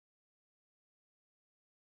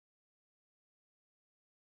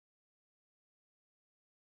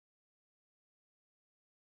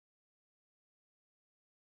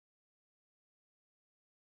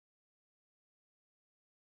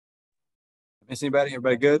Miss anybody?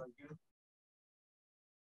 Everybody good?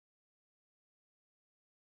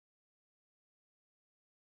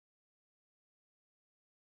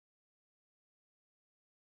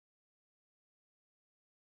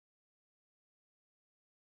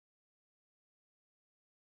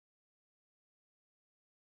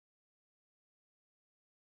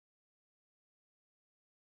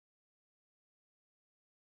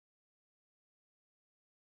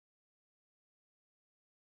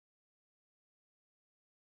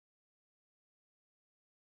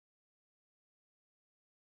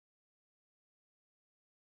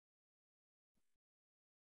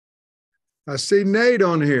 I see Nate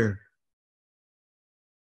on here.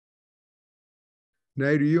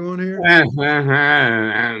 Nate, are you on here? I'm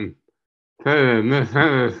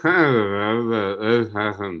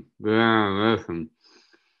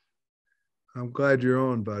glad you're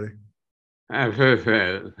on, buddy. Good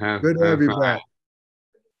to have you back.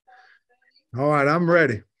 All right, I'm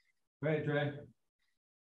ready. Ready, Trey.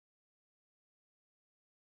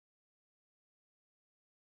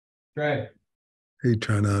 Trey. He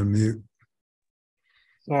trying to unmute.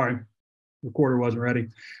 Sorry, recorder wasn't ready.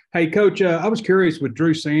 Hey, Coach, I was curious with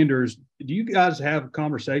Drew Sanders. Do you guys have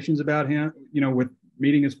conversations about him, with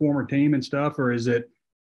meeting his former team and stuff, or is it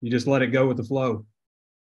you just let it go with the flow?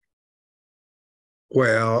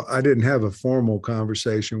 Well, I didn't have a formal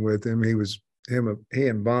conversation with him. He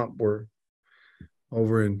and Bump were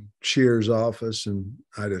over in Shear's office, and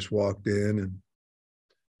I just walked in, and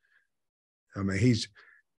I mean,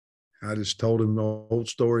 I just told him old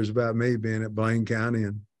stories about me being at Blaine County,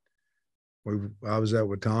 and I was at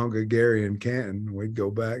Watonga, Gary, and Canton. We'd go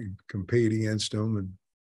back and compete against them, and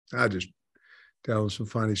I just tell him some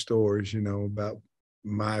funny stories, about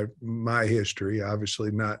my history. Obviously,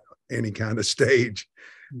 not any kind of stage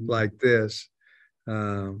like this,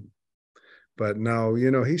 but no,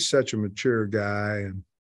 he's such a mature guy,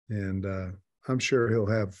 and I'm sure he'll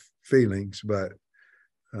have feelings, but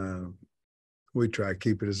we try to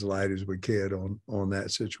keep it as light as we can on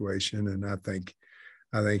that situation, and I think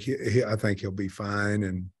he'll be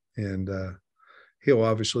fine, and he'll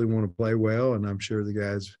obviously want to play well, and I'm sure the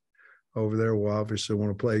guys over there will obviously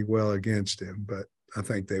want to play well against him, but I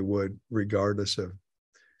think they would, regardless of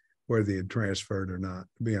whether he had transferred or not,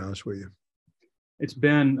 to be honest with you. It's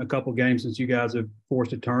been a couple games since you guys have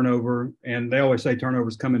forced a turnover, and they always say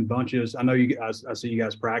turnovers come in bunches. I know I see you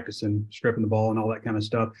guys practicing stripping the ball and all that kind of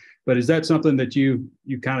stuff, but is that something that you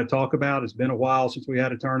kind of talk about? It's been a while since we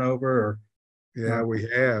had a turnover, or? Yeah, we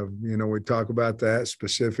have. We talk about that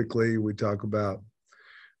specifically. We talk about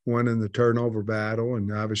winning the turnover battle,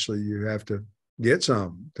 and obviously you have to get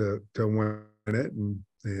some to win it,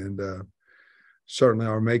 and certainly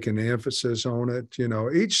are making the emphasis on it.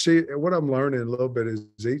 What I'm learning a little bit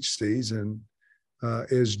is each season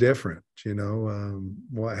is different.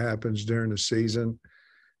 What happens during the season,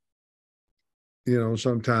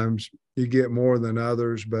 sometimes you get more than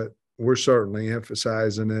others, but we're certainly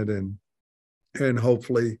emphasizing it, and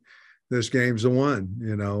hopefully this game's the one,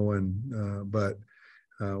 but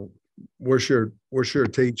we're sure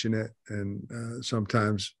teaching it, and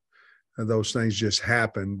sometimes those things just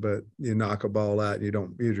happen, but you knock a ball out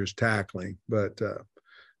and you're just tackling, but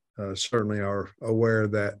certainly are aware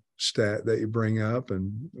of that stat that you bring up,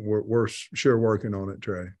 and we're sure working on it,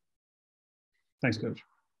 Trey. Thanks, Coach.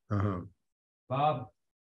 Bob.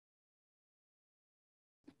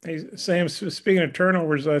 Hey, Sam, speaking of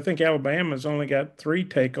turnovers, I think Alabama's only got 3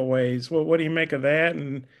 takeaways. What do you make of that?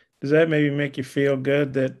 And does that maybe make you feel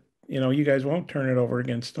good that, you guys won't turn it over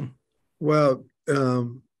against them? Well,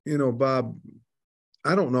 Bob,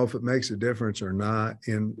 I don't know if it makes a difference or not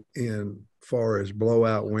in far as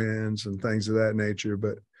blowout wins and things of that nature,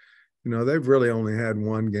 but, they've really only had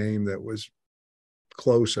one game that was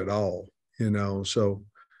close at all, so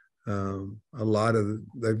they've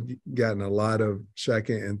gotten a lot of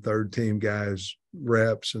second and third team guys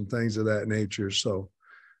reps and things of that nature. So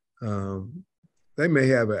they may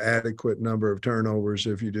have an adequate number of turnovers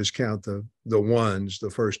if you just count the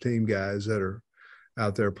first team guys that are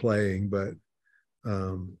out there playing. But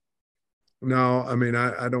no, I mean,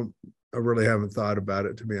 I really haven't thought about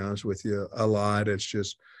it, to be honest with you, a lot. It's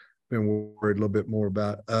just been worried a little bit more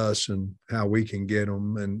about us and how we can get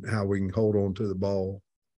them and how we can hold on to the ball.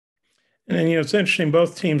 And then, it's interesting,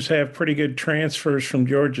 both teams have pretty good transfers from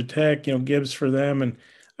Georgia Tech, Gibbs for them, and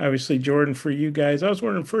obviously Jordan for you guys. I was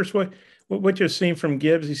wondering first what you've seen from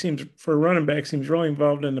Gibbs. He seems, for a running back, seems really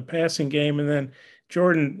involved in the passing game. And then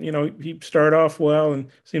Jordan, he started off well and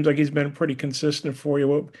seems like he's been pretty consistent for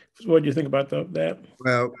you. What do you think about that?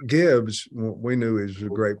 Well, Gibbs, we knew he was a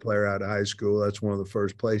great player out of high school. That's one of the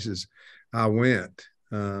first places I went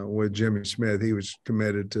with Jimmy Smith. He was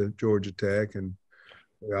committed to Georgia Tech, and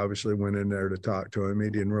we obviously went in there to talk to him. He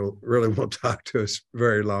didn't really want to talk to us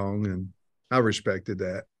very long, and I respected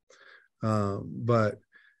that. But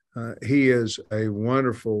he is a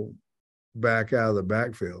wonderful back out of the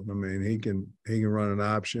backfield. I mean, he can run an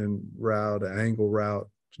option route, an angle route,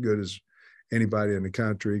 as good as anybody in the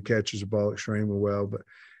country. He catches the ball extremely well, but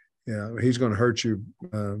he's going to hurt you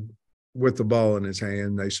with the ball in his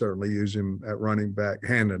hand. They certainly use him at running back,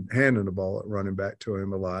 handing the ball at running back to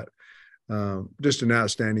him a lot. Just an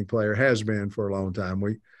outstanding player, has been for a long time.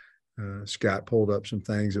 Scott pulled up some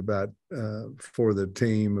things about for the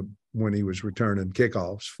team when he was returning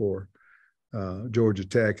kickoffs for Georgia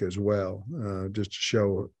Tech as well, just to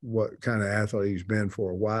show what kind of athlete he's been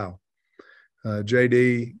for a while.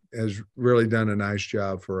 JD has really done a nice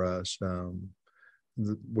job for us.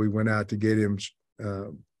 We went out to get him.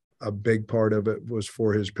 A big part of it was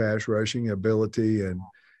for his pass rushing ability, and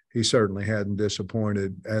he certainly hadn't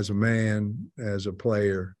disappointed as a man, as a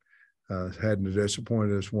player. Hadn't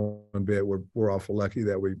disappointed us one bit. We're awful lucky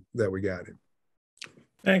that we got him.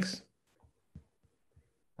 Thanks.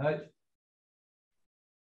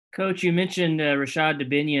 Coach, you mentioned Rashad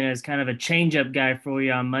Dubinion as kind of a change-up guy for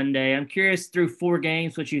you on Monday. I'm curious, through 4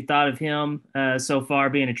 games, what you thought of him so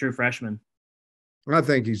far, being a true freshman. I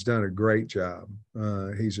think he's done a great job.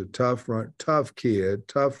 He's a tough kid,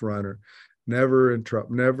 tough runner, never in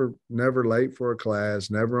trouble, never late for a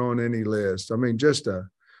class, never on any list. I mean, just a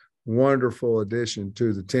wonderful addition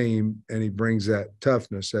to the team, and he brings that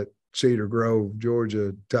toughness, that Cedar Grove,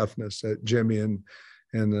 Georgia toughness that Jimmy and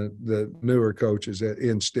the newer coaches that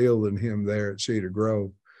instilled in him there at Cedar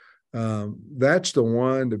Grove. That's the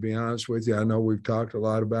one, to be honest with you. I know we've talked a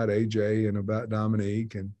lot about AJ and about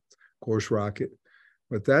Dominique and, of course, Rocket,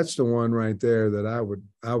 but that's the one right there that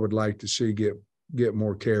I would like to see get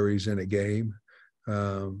more carries in a game.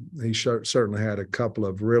 He certainly had a couple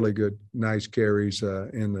of really good, nice carries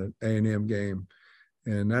in the A&M game,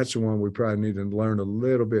 and that's the one we probably need to learn a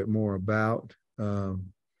little bit more about.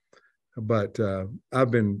 But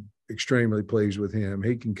I've been extremely pleased with him.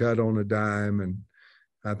 He can cut on a dime, and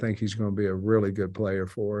I think he's going to be a really good player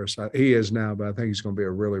for us. He is now, but I think he's going to be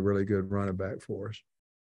a really, really good running back for us.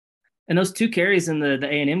 And those 2 carries in the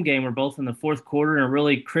A&M game were both in the 4th quarter in a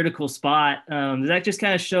really critical spot. Does that just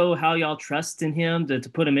kind of show how y'all trust in him to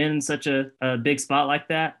put him in such a big spot like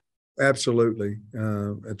that? Absolutely.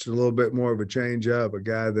 It's a little bit more of a change up, a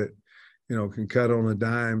guy that, can cut on a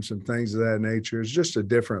dime, some things of that nature. It's just a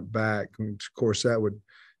different back. And of course, that would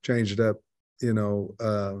change it up,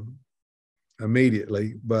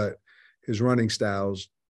 immediately. But his running style's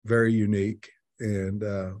very unique, and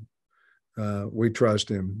we trust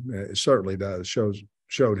him. It certainly does.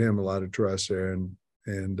 Showed him a lot of trust there,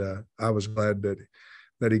 and I was glad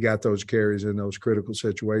that he got those carries in those critical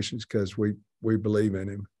situations because we believe in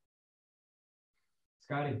him.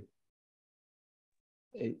 Scotty.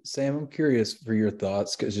 Hey, Sam, I'm curious for your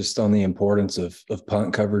thoughts, because just on the importance of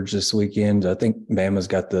punt coverage this weekend. I think Bama's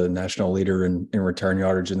got the national leader in return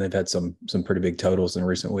yardage, and they've had some pretty big totals in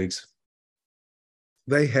recent weeks.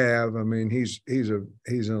 They have. I mean, he's an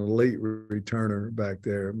elite returner back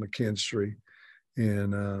there, McKinstry,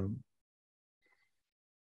 and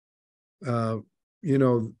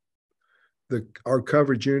our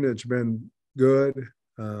coverage unit's been good.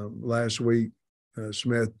 Last week,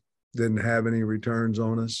 Smith didn't have any returns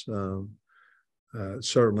on us.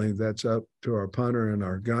 Certainly that's up to our punter and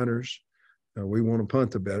our gunners. We want to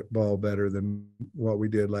punt the ball better than what we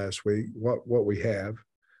did last week, what we have.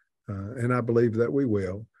 And I believe that we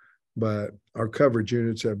will. But our coverage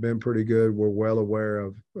units have been pretty good. We're well aware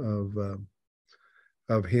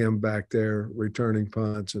of him back there returning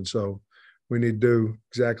punts. And so we need to do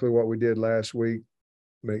exactly what we did last week,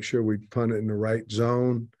 make sure we punt it in the right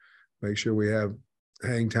zone, make sure we have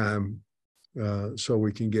hang time so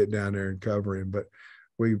we can get down there and cover him. But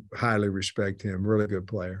we highly respect him. Really good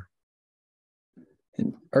player.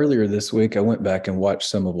 And earlier this week, I went back and watched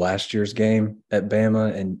some of last year's game at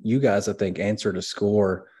Bama, and you guys, I think, answered a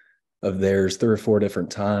score of theirs 3 or 4 different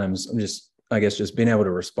times. I guess just being able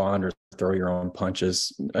to respond or throw your own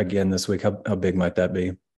punches again this week, how big might that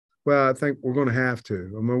be? Well, I think we're going to have to.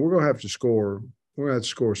 I mean, we're going to have to score. We're going to have to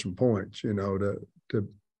score some points,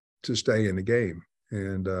 to stay in the game.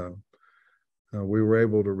 And we were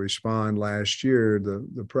able to respond last year.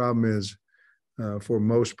 The problem is, for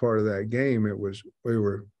most part of that game, we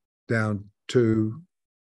were down 2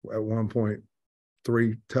 at one point,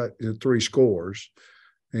 3 scores,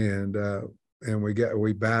 and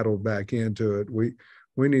we battled back into it.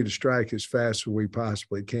 We need to strike as fast as we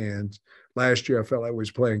possibly can. Last year, I felt like we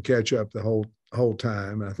was playing catch up the whole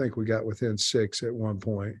time. I think we got within 6 at one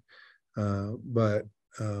point, but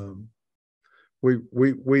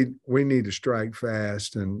we need to strike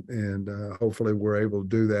fast, and hopefully we're able to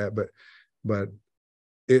do that. But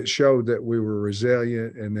it showed that we were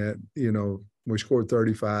resilient, and that we scored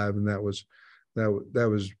 35, and that was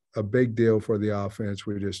a big deal for the offense.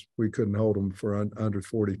 We couldn't hold them for under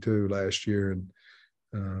 42 last year, and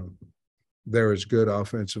they're as good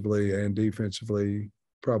offensively and defensively,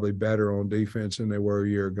 probably better on defense than they were a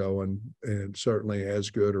year ago, and certainly as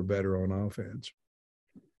good or better on offense.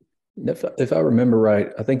 If I remember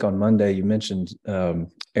right, I think on Monday you mentioned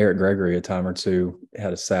Eric Gregory a time or two,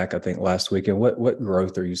 had a sack, I think, last weekend. What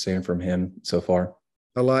growth are you seeing from him so far?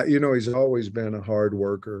 A lot. He's always been a hard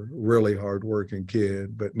worker, really hard working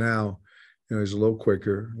kid, but now, he's a little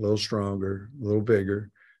quicker, a little stronger, a little bigger,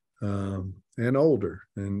 and older,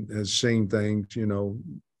 and has seen things. You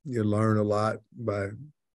learn a lot by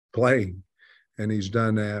playing, and he's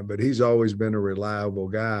done that, but he's always been a reliable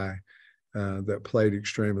guy. That played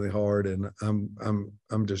extremely hard, and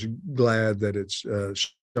I'm just glad that it's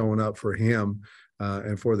showing up for him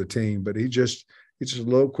and for the team. But he's just a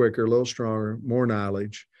little quicker, a little stronger, more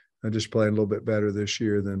knowledge, and just playing a little bit better this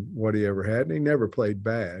year than what he ever had. And he never played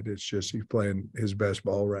bad. It's just he's playing his best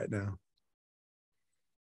ball right now.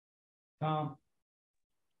 Tom.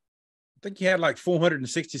 I think you had like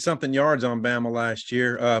 460 something yards on Bama last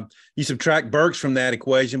year. You subtract Burks from that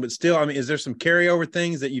equation, but still, is there some carryover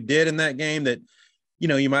things that you did in that game that,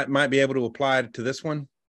 you might be able to apply to this one?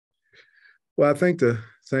 Well, I think the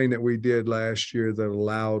thing that we did last year that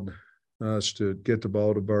allowed us to get the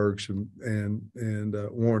ball to Burks and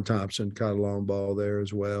Warren Thompson caught a long ball there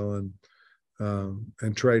as well.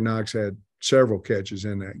 And Trey Knox had several catches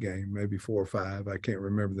in that game, maybe 4 or 5. I can't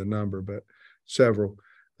remember the number, but several.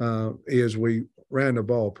 Is we ran the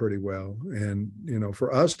ball pretty well. And,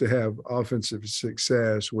 for us to have offensive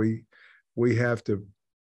success, we have to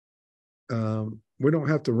we don't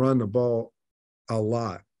have to run the ball a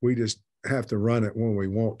lot. We just have to run it when we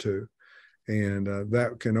want to. And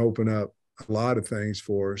that can open up a lot of things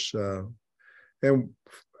for us. And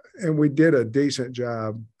we did a decent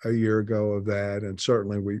job a year ago of that. And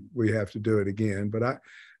certainly we have to do it again. But I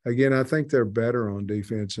think they're better on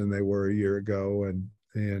defense than they were a year ago.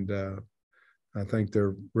 And I think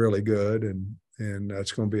they're really good, and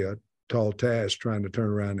that's going to be a tall task trying to turn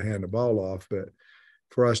around and hand the ball off. But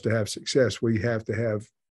for us to have success, we have to have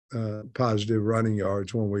positive running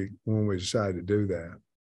yards when we decide to do that.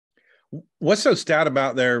 What's so stout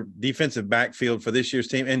about their defensive backfield for this year's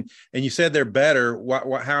team? And you said they're better.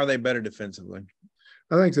 How are they better defensively?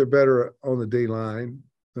 I think they're better on the D line.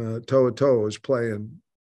 Toa is playing,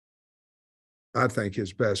 I think,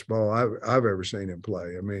 his best ball I've ever seen him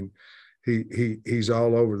play. He's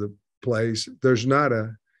all over the place. There's not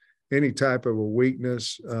any type of a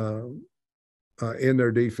weakness in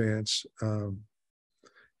their defense.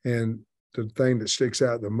 And the thing that sticks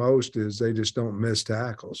out the most is they just don't miss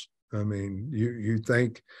tackles. You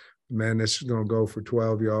think, man, this is going to go for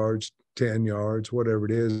 12 yards, 10 yards, whatever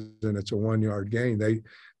it is, and it's a 1-yard gain.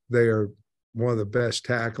 They are one of the best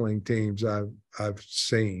tackling teams I've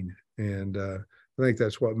seen. And I think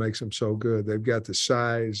that's what makes them so good. They've got the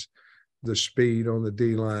size, the speed on the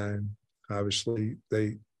D line. Obviously,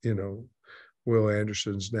 Will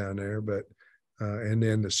Anderson's down there, but and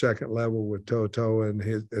then the second level with Toto and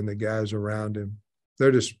the guys around him.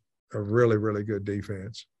 They're just a really, really good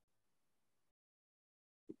defense.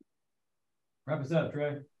 Wrap us up,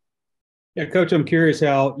 Trey. Yeah, Coach, I'm curious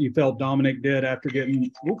how you felt Dominic did after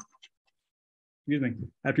getting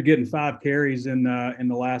after getting 5 carries in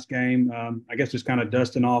the last game. I guess just kind of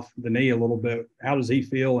dusting off the knee a little bit. How does he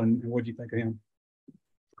feel, and what do you think of him?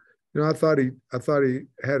 I thought he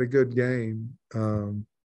had a good game.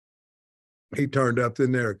 He turned up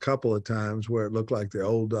in there a couple of times where it looked like the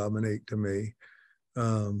old Dominic to me.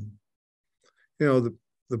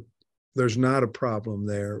 There's not a problem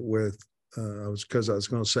there with. I was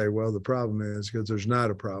going to say, well, the problem is because there's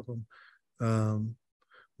not a problem.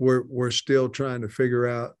 We're still trying to figure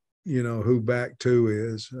out, who back 2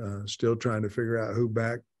 is. Still trying to figure out who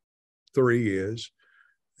back 3 is,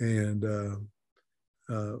 and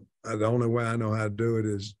the only way I know how to do it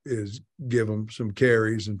is give them some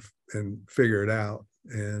carries and figure it out.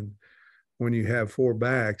 And when you have 4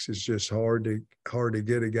 backs, it's just hard to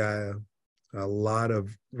get a guy a lot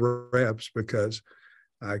of reps, because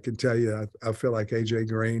I can tell you, I feel like A.J.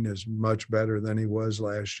 Green is much better than he was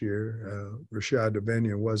last year. Rashad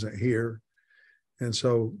Dubinion wasn't here. And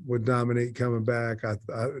so with Dominique coming back, I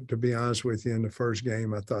to be honest with you, in the first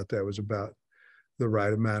game, I thought that was about the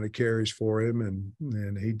right amount of carries for him.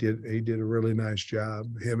 And he did a really nice job,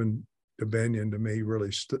 him Dominion to me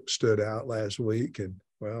really stood out last week. And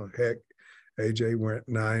well, heck, AJ went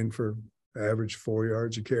 9 for average 4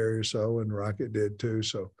 yards a carry or so, and Rocket did too.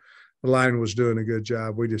 So the line was doing a good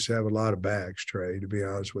job. We just have a lot of backs, Trey, to be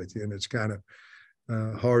honest with you. And it's kind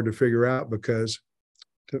of hard to figure out because,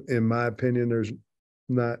 in my opinion, there's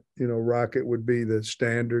not, Rocket would be the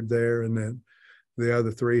standard there. And then the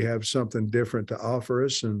other 3 have something different to offer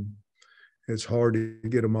us. And it's hard to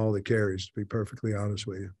get them all the carries, to be perfectly honest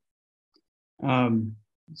with you.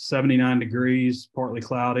 79 degrees, partly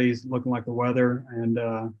cloudy, looking like the weather. And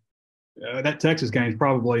that Texas game is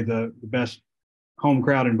probably the best home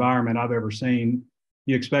crowd environment I've ever seen.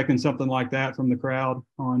 You expecting something like that from the crowd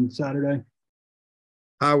on Saturday?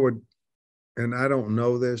 I would, and I don't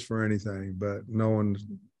know this for anything, but knowing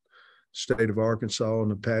the state of Arkansas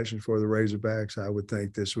and the passion for the Razorbacks, I would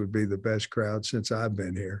think this would be the best crowd since I've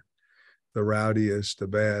been here. The rowdiest, the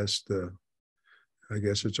best, I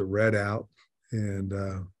guess it's a red out. And,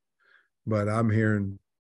 but I'm hearing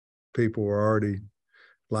people are already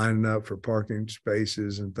lining up for parking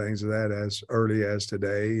spaces and things of that as early as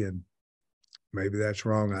today. And maybe that's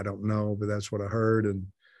wrong. I don't know, but that's what I heard. And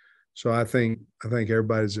so I think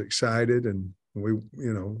everybody's excited, and we,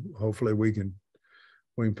 hopefully we can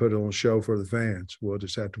put it on a show for the fans. We'll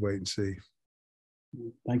just have to wait and see.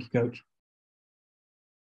 Thank you, Coach.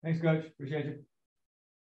 Thanks, Coach. Appreciate you.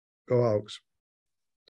 Go Hogs.